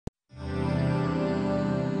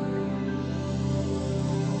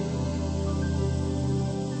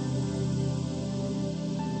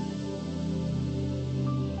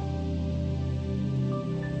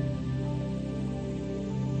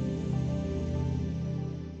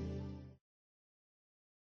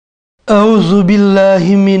Euzu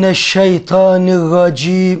billahi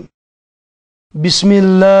mineşşeytanirracim.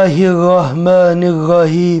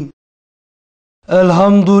 Bismillahirrahmanirrahim.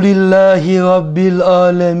 Elhamdülillahi Rabbil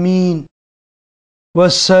alemin.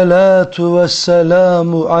 Vessalatu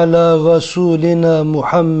vesselamu ala Resulüne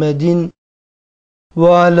Muhammedin ve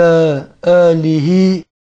ala alihi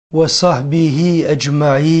ve sahbihi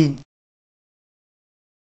ecmaîn.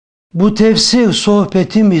 Bu tefsir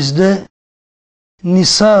sohbetimizde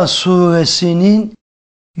Nisa suresinin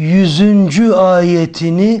 100.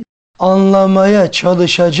 ayetini anlamaya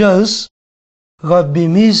çalışacağız.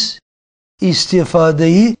 Rabbimiz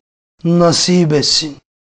istifadeyi nasip etsin.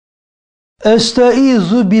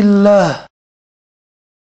 Estaizu billah.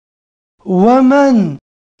 Ve men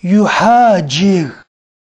yuhacir.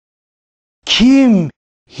 Kim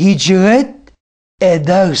hicret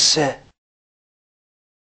ederse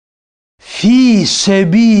fi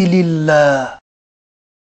sebilillah,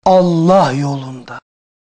 Allah yolunda,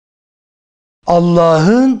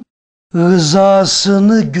 Allah'ın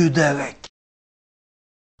rızasını güderek,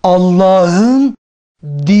 Allah'ın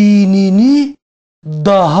dinini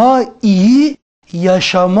daha iyi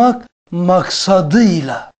yaşamak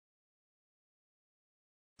maksadıyla,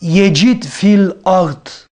 yecid fil ard,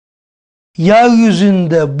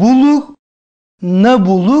 yeryüzünde bulur, ne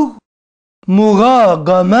bulur?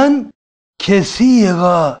 Muragamen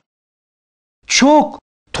kesira, çok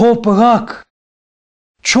toprak,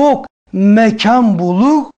 çok mekan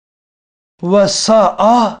bulur ve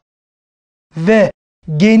sa'a ve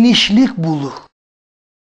genişlik bulur.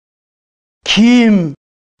 Kim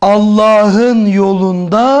Allah'ın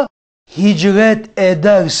yolunda hicret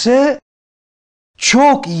ederse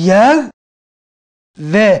çok yer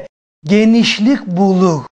ve genişlik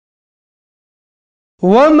bulur.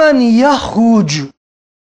 وَمَنْ يَخْرُجْ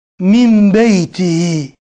مِنْ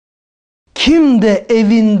بَيْتِهِ. Kim de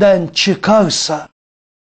evinden çıkarsa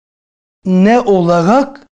ne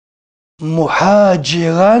olarak?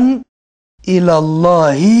 Muhaciran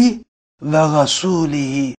ilallahi ve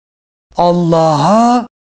rasulihi. Allah'a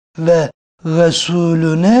ve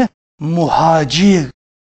Resulüne muhacir,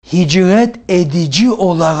 hicret edici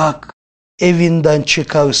olarak evinden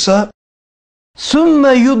çıkarsa,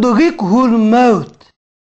 sümme yudrikhul mevt.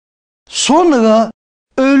 Sonra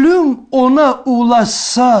ölüm ona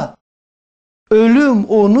ulaşsa, ölüm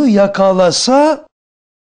onu yakalasa,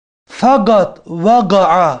 fakat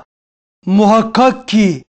vaga'a, muhakkak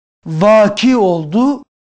ki vaki oldu,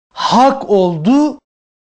 hak oldu,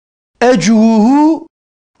 ecruhu,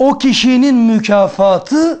 o kişinin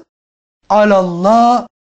mükafatı, alallah,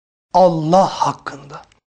 Allah hakkında.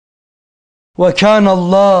 Ve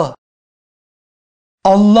kânallah,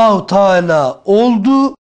 Allah Teala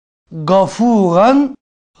oldu, gafuran,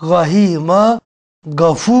 rahima,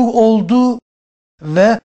 gafur oldu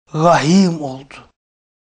ve rahim oldu.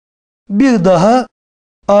 Bir daha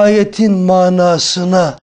ayetin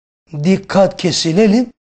manasına dikkat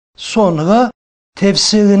kesilelim, sonra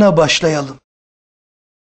tefsirine başlayalım.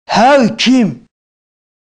 Her kim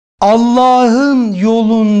Allah'ın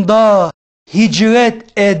yolunda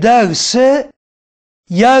hicret ederse,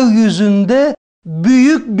 yeryüzünde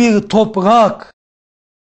büyük bir toprak,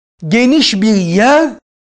 geniş bir yer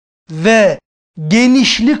ve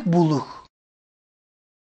genişlik bulur.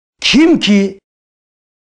 Kim ki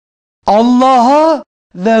Allah'a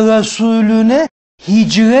ve Resulüne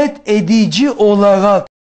hicret edici olarak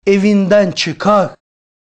evinden çıkar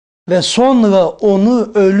ve sonra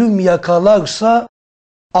onu ölüm yakalarsa,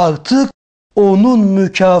 artık onun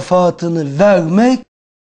mükafatını vermek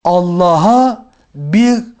Allah'a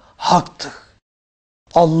bir haktır.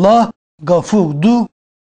 Allah gafurdur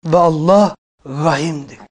ve Allah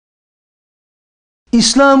rahimdir.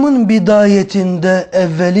 İslam'ın bidayetinde,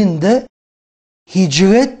 evvelinde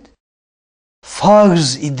hicret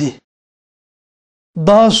farz idi.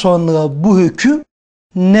 Daha sonra bu hüküm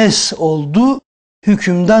nes oldu,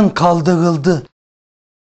 hükümden kaldırıldı.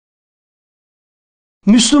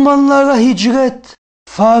 Müslümanlara hicret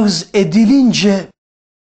farz edilince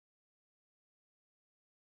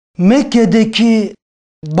Mekke'deki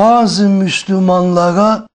bazı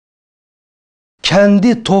Müslümanlara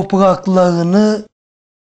kendi topraklarını,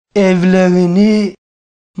 evlerini,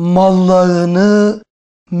 mallarını,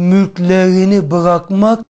 mülklerini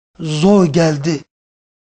bırakmak zor geldi.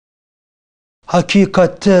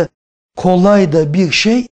 Hakikatte kolay da bir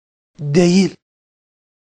şey değil.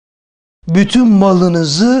 Bütün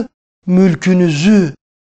malınızı, mülkünüzü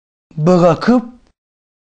bırakıp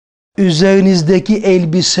üzerinizdeki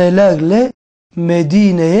elbiselerle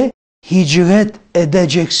Medine'ye hicret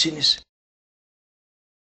edeceksiniz.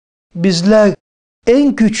 Bizler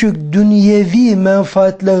en küçük dünyevi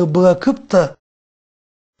menfaatleri bırakıp da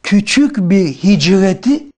küçük bir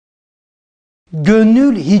hicreti,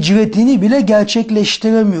 gönül hicretini bile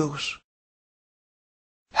gerçekleştiremiyoruz.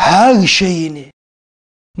 Her şeyini,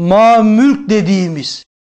 mülk dediğimiz,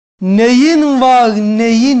 neyin var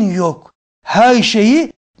neyin yok, her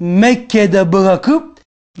şeyi Mekke'de bırakıp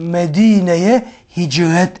Medine'ye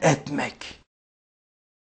hicret etmek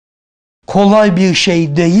kolay bir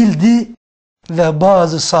şey değildi ve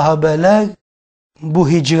bazı sahabeler bu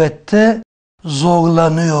hicrette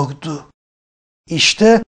zorlanıyordu.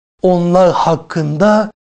 İşte onlar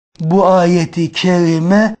hakkında bu ayeti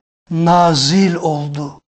kerime nazil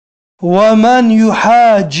oldu. وَمَنْ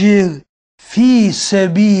يُحَاجِرْ ف۪ي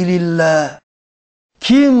سَب۪يلِ اللّٰهِ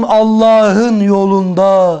Kim Allah'ın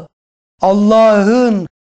yolunda, Allah'ın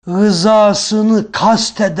rızasını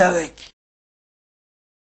kastederek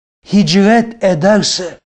hicret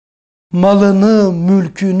ederse, malını,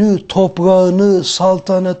 mülkünü, toprağını,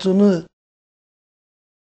 saltanatını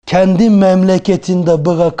kendi memleketinde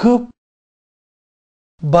bırakıp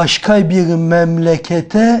başka bir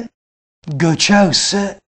memlekete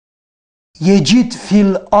göçerse, yecid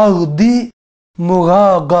fil ardi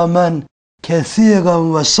muragamen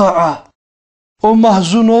kesiren ve sa'a, o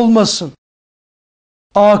mahzun olmasın,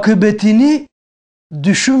 akıbetini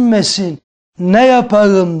düşünmesin, ne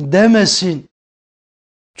yaparım demesin.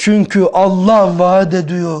 Çünkü Allah vaat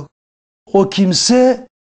ediyor, o kimse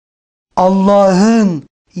Allah'ın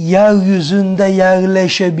yeryüzünde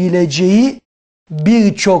yerleşebileceği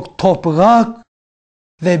birçok toprak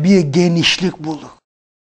ve bir genişlik bulur.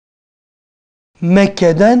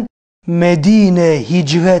 Mekke'den Medine'ye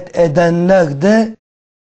hicret edenler de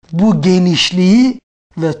bu genişliği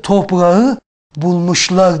ve toprağı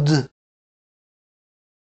bulmuşlardı.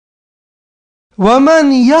 وَمَنْ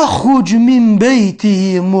يَخْرُجْ مِنْ بَيْتِهِ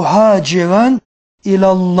مُهَاجِرًا اِلَى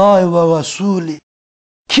اللّٰهِ وَرَسُولِهِ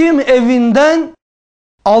Kim evinden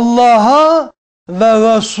Allah'a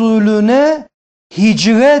ve Resulüne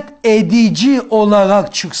hicret edici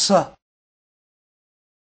olarak çıksa,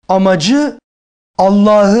 amacı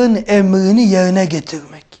Allah'ın emrini yerine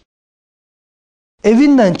getirmek.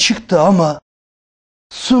 Evinden çıktı ama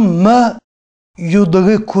ثُمَّ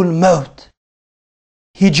يُدْرِكُ الْمَوْتِ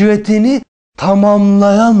Hicretini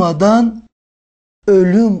tamamlayamadan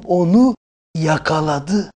ölüm onu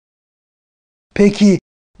yakaladı. Peki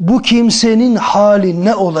bu kimsenin hali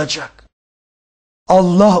ne olacak?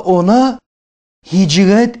 Allah ona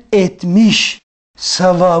hicret etmiş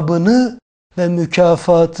sevabını ve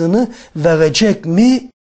mükafatını verecek mi?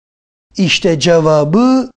 İşte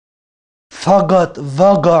cevabı fakat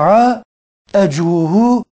vaga'a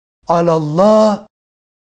ecruhu alallah,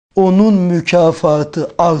 onun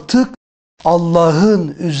mükafatı artık Allah'ın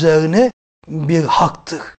üzerine bir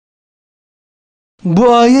haktır.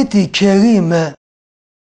 Bu ayeti kerime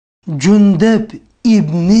Cündep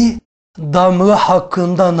İbni Damra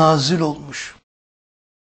hakkında nazil olmuş.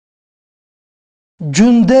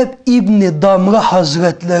 Cündep İbni Damra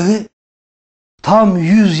Hazretleri tam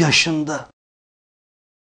 100 yaşında.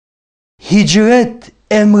 Hicret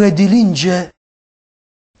emredilince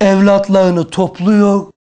evlatlarını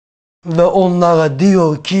topluyor ve onlara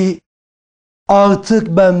diyor ki artık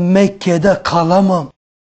ben Mekke'de kalamam.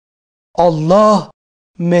 Allah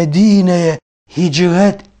Medine'ye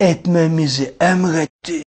hicret etmemizi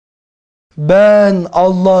emretti. Ben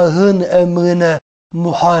Allah'ın emrine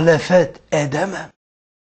muhalefet edemem.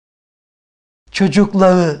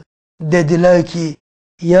 Çocukları dediler ki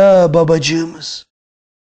ya babacığımız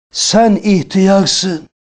sen ihtiyarsın.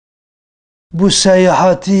 Bu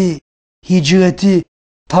seyahati, hicreti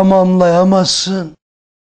tamamlayamazsın.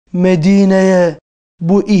 Medine'ye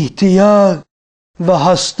bu ihtiyar ve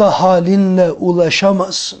hasta halinle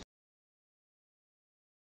ulaşamazsın.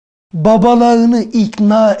 Babalarını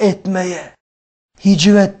ikna etmeye,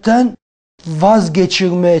 hicretten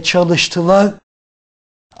vazgeçirmeye çalıştılar.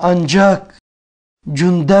 Ancak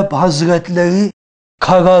Cündep Hazretleri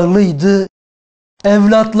kararlıydı.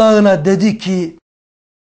 Evlatlarına dedi ki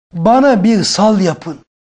bana bir sal yapın.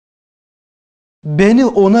 Beni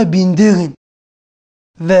ona bindirin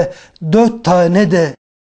ve 4 tane de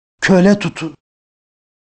köle tutun.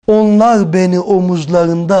 Onlar beni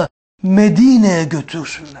omuzlarında Medine'ye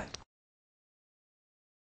götürsünler.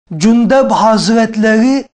 Cündep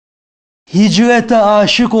Hazretleri hicrete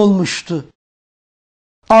aşık olmuştu.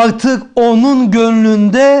 Artık onun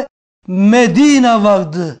gönlünde Medine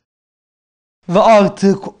vardı. Ve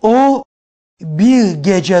artık o bir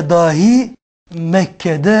gece dahi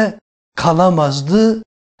Mekke'de kalamazdı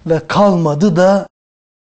ve kalmadı da.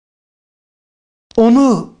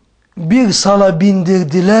 Onu bir sala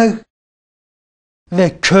bindirdiler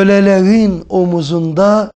ve kölelerin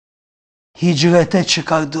omuzunda hicrete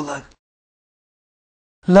çıkardılar.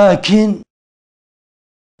 Lakin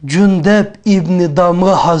Cündep İbni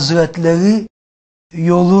Damra Hazretleri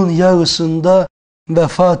yolun yarısında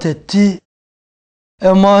vefat etti.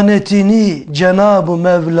 Emanetini Cenab-ı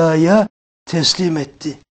Mevla'ya teslim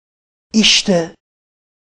etti. İşte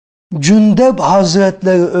Cündep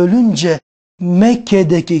Hazretleri ölünce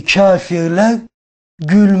Mekke'deki kafirler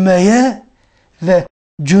gülmeye ve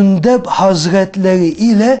Cündep Hazretleri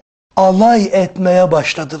ile alay etmeye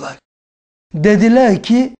başladılar. Dediler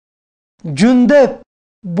ki Cündep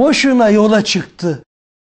boşuna yola çıktı.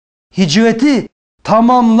 Hicreti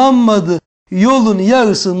tamamlanmadı. Yolun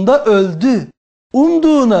yarısında öldü.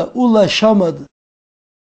 Umduğuna ulaşamadı.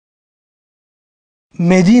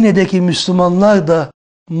 Medine'deki Müslümanlar da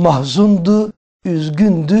mahzundu,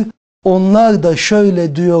 üzgündü. Onlar da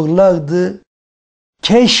şöyle diyorlardı.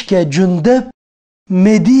 Keşke Cündep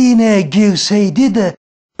Medine'ye girseydi de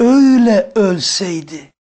öyle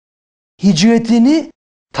ölseydi. Hicretini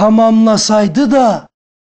tamamlasaydı da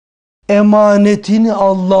emanetini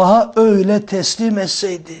Allah'a öyle teslim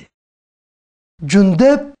etseydi.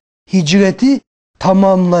 Cündep hicreti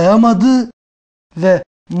tamamlayamadı ve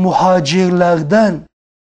muhacirlerden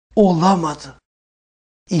olamadı.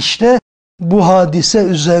 İşte bu hadise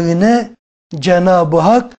üzerine Cenab-ı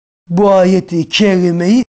Hak bu ayeti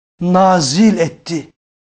kerimeyi nazil etti.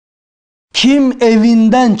 Kim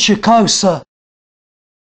evinden çıkarsa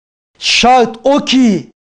şart o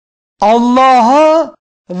ki Allah'a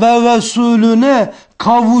ve Resulüne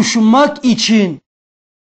kavuşmak için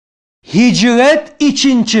hicret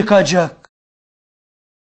için çıkacak.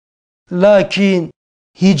 Lakin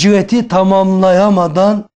hicreti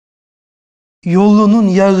tamamlayamadan yolunun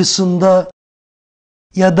yarısında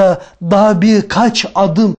ya da daha birkaç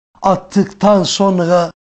adım attıktan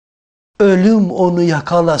sonra ölüm onu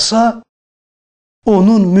yakalasa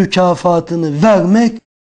onun mükafatını vermek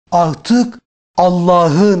artık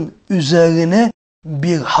Allah'ın üzerine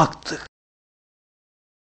bir haktır.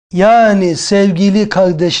 Yani sevgili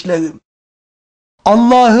kardeşlerim,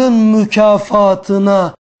 Allah'ın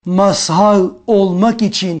mükafatına mazhar olmak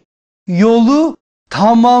için yolu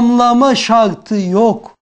tamamlama şartı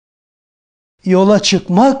yok. Yola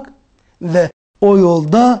çıkmak ve o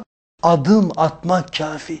yolda adım atmak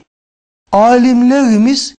kafi.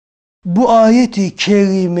 Alimlerimiz bu ayeti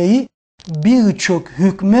kerimeyi birçok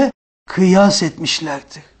hükme kıyas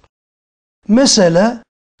etmişlerdir. Mesela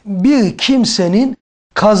bir kimsenin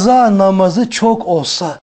kaza namazı çok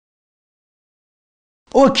olsa,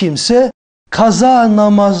 o kimse kaza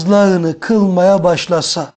namazlarını kılmaya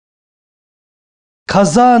başlasa,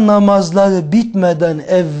 kaza namazları bitmeden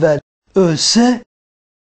evvel ölse,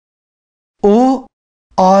 o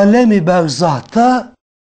alemi berzahta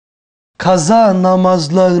kaza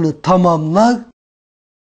namazlarını tamamlar,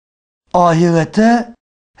 ahirete,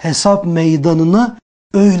 hesap meydanına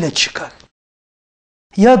öyle çıkar.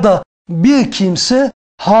 Ya da bir kimse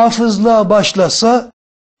hafızlığa başlasa,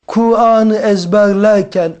 Kur'an'ı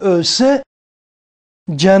ezberlerken ölse,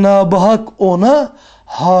 Cenab-ı Hak ona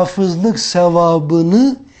hafızlık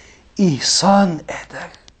sevabını ihsan eder.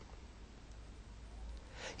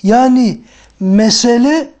 Yani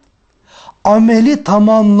mesele ameli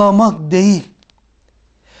tamamlamak değil.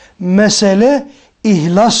 Mesele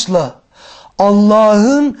ihlasla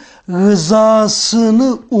Allah'ın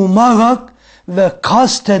rızasını umarak ve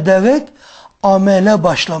kast ederek amele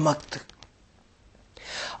başlamaktır.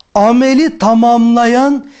 Ameli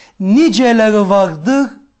tamamlayan niceleri vardır.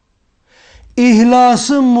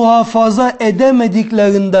 İhlası muhafaza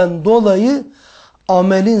edemediklerinden dolayı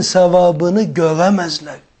amelin sevabını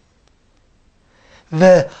göremezler.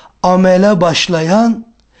 Ve amele başlayan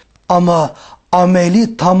ama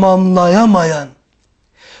ameli tamamlayamayan,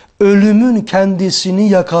 ölümün kendisini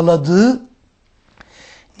yakaladığı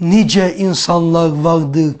nice insanlar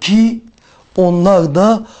vardır ki onlar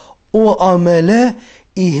da o amele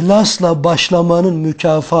ihlasla başlamanın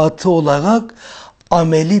mükafatı olarak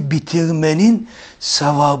ameli bitirmenin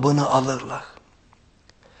sevabını alırlar.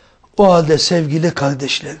 O halde sevgili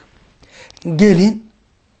kardeşlerim, gelin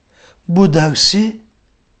bu dersi,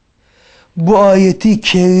 bu ayeti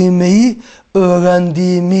kerimeyi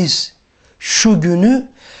öğrendiğimiz şu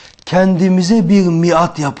günü kendimize bir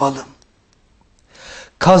miat yapalım.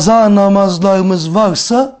 Kaza namazlarımız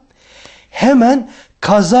varsa hemen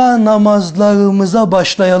kaza namazlarımıza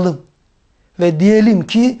başlayalım. Ve diyelim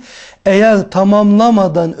ki eğer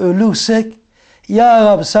tamamlamadan ölürsek, Ya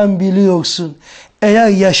Rab sen biliyorsun, eğer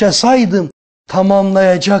yaşasaydım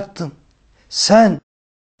tamamlayacaktım. Sen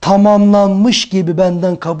tamamlanmış gibi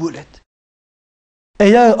benden kabul et.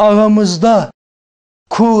 Eğer aramızda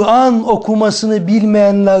Kur'an okumasını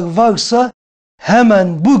bilmeyenler varsa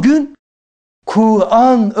hemen bugün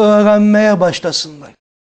Kur'an öğrenmeye başlasınlar.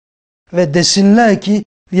 Ve desinler ki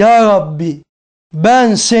ya Rabbi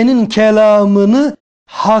ben senin kelamını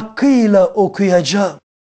hakkıyla okuyacağım.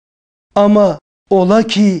 Ama ola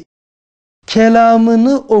ki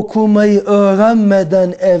kelamını okumayı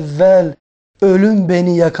öğrenmeden evvel ölüm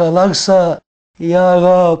beni yakalarsa ya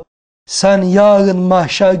Rab sen yarın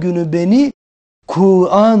mahşer günü beni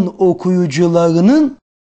Kur'an okuyucularının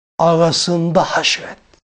arasında haşret.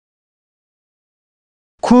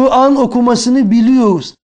 Kur'an okumasını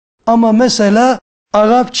biliyoruz ama mesela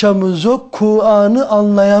Arapçamız yok, Kur'an'ı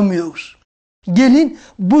anlayamıyoruz. Gelin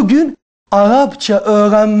bugün Arapça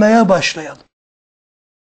öğrenmeye başlayalım.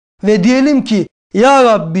 Ve diyelim ki ya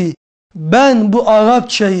Rabbi ben bu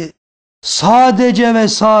Arapçayı sadece ve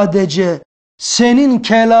sadece senin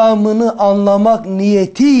kelamını anlamak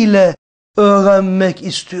niyetiyle öğrenmek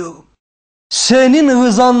istiyorum. Senin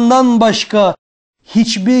rızandan başka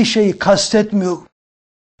hiçbir şey kastetmiyorum.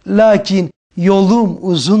 Lakin yolum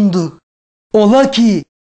uzundur. Ola ki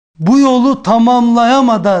bu yolu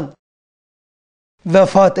tamamlayamadan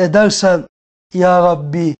vefat edersem ya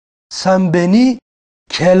Rabbi sen beni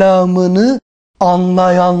kelamını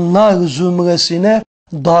anlayanlar zümresine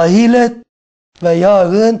dahil et ve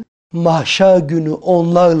yarın mahşer günü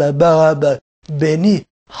onlarla beraber beni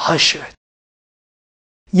haşret.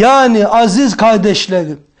 Yani aziz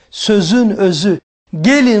kardeşlerim, sözün özü,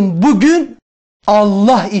 gelin bugün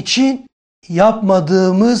Allah için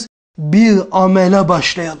yapmadığımız bir amele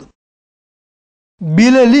başlayalım.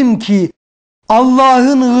 Bilelim ki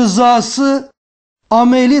Allah'ın rızası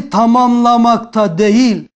ameli tamamlamakta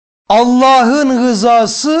değil, Allah'ın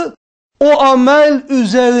rızası o amel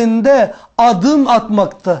üzerinde adım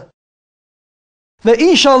atmakta. Ve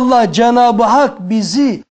inşallah Cenab-ı Hak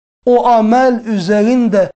bizi o amel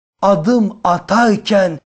üzerinde adım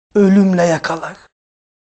atarken ölümle yakalar.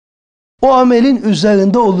 O amelin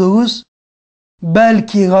üzerinde oluruz.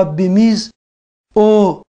 Belki Rabbimiz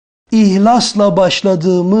o ihlasla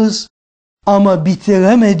başladığımız ama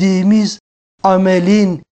bitiremediğimiz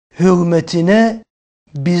amelin hürmetine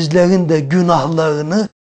bizlerin de günahlarını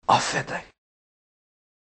affeder.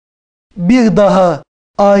 Bir daha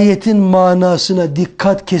ayetin manasına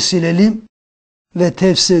dikkat kesilelim ve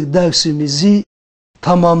tefsir dersimizi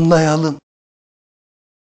tamamlayalım.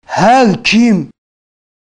 Her kim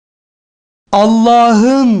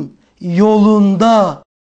Allah'ın yolunda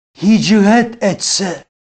hicret etse,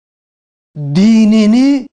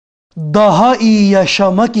 dinini daha iyi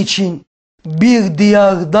yaşamak için bir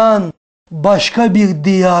diyardan başka bir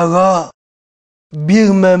diyara, bir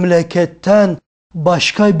memleketten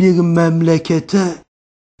başka bir memlekete,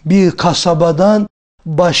 bir kasabadan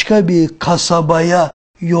başka bir kasabaya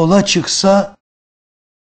yola çıksa,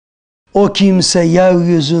 o kimse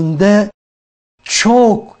yeryüzünde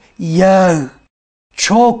çok yer,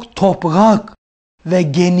 çok toprak ve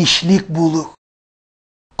genişlik bulur.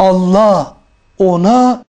 Allah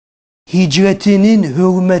ona hicretinin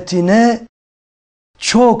hürmetine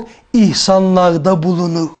çok ihsanlarda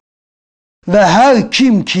bulunur. Ve her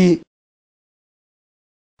kim ki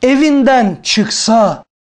evinden çıksa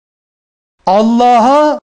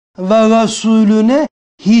Allah'a ve Resulüne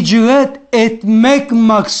hicret etmek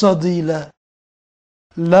maksadıyla,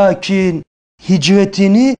 lakin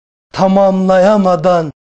hicretini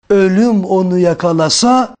tamamlayamadan ölüm onu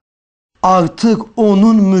yakalasa, artık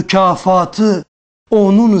onun mükafatı,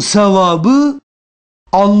 onun sevabı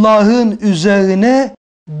Allah'ın üzerine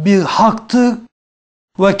bir haktır.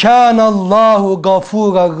 Ve kânallâhu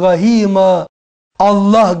gafûran rahîmâ.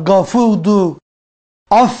 Allah gafurdur,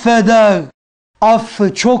 affeder,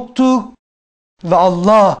 affı çoktur ve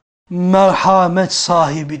Allah merhamet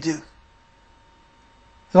sahibidir.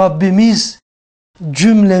 Rabbimiz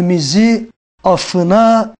cümlemizi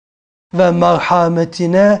affına ve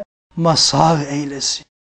merhametine mazhar eylesin.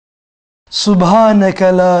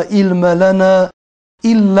 Subhaneke la ilme lena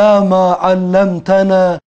illa ma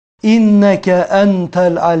allamtana inneke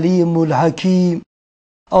entel alimul hakim.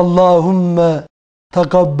 Allahümme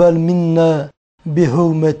tekabbel minna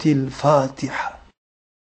bihurmetil Fatiha.